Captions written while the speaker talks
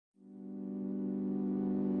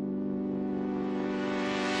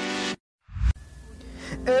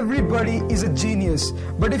Everybody is a genius.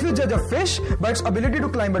 But if you judge a fish by its ability to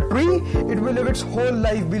climb a tree, it will live its whole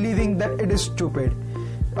life believing that it is stupid.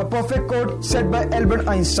 A perfect quote said by Albert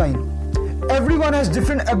Einstein. Everyone has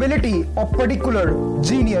different ability or particular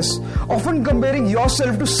genius. Often comparing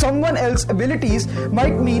yourself to someone else's abilities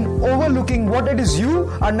might mean overlooking what it is you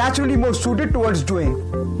are naturally more suited towards doing.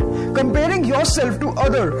 Comparing yourself to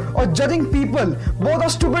other or judging people, both are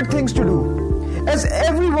stupid things to do. As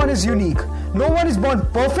everyone is unique, no one is born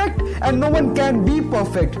perfect and no one can be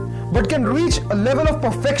perfect, but can reach a level of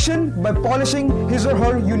perfection by polishing his or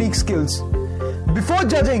her unique skills. Before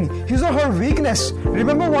judging his or her weakness,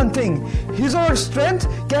 remember one thing, his or her strength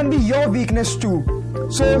can be your weakness too.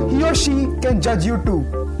 So he or she can judge you too.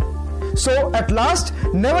 So at last,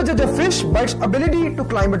 never judge a fish by its ability to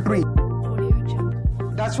climb a tree.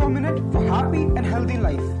 That's 1 minute for happy and healthy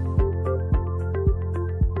life.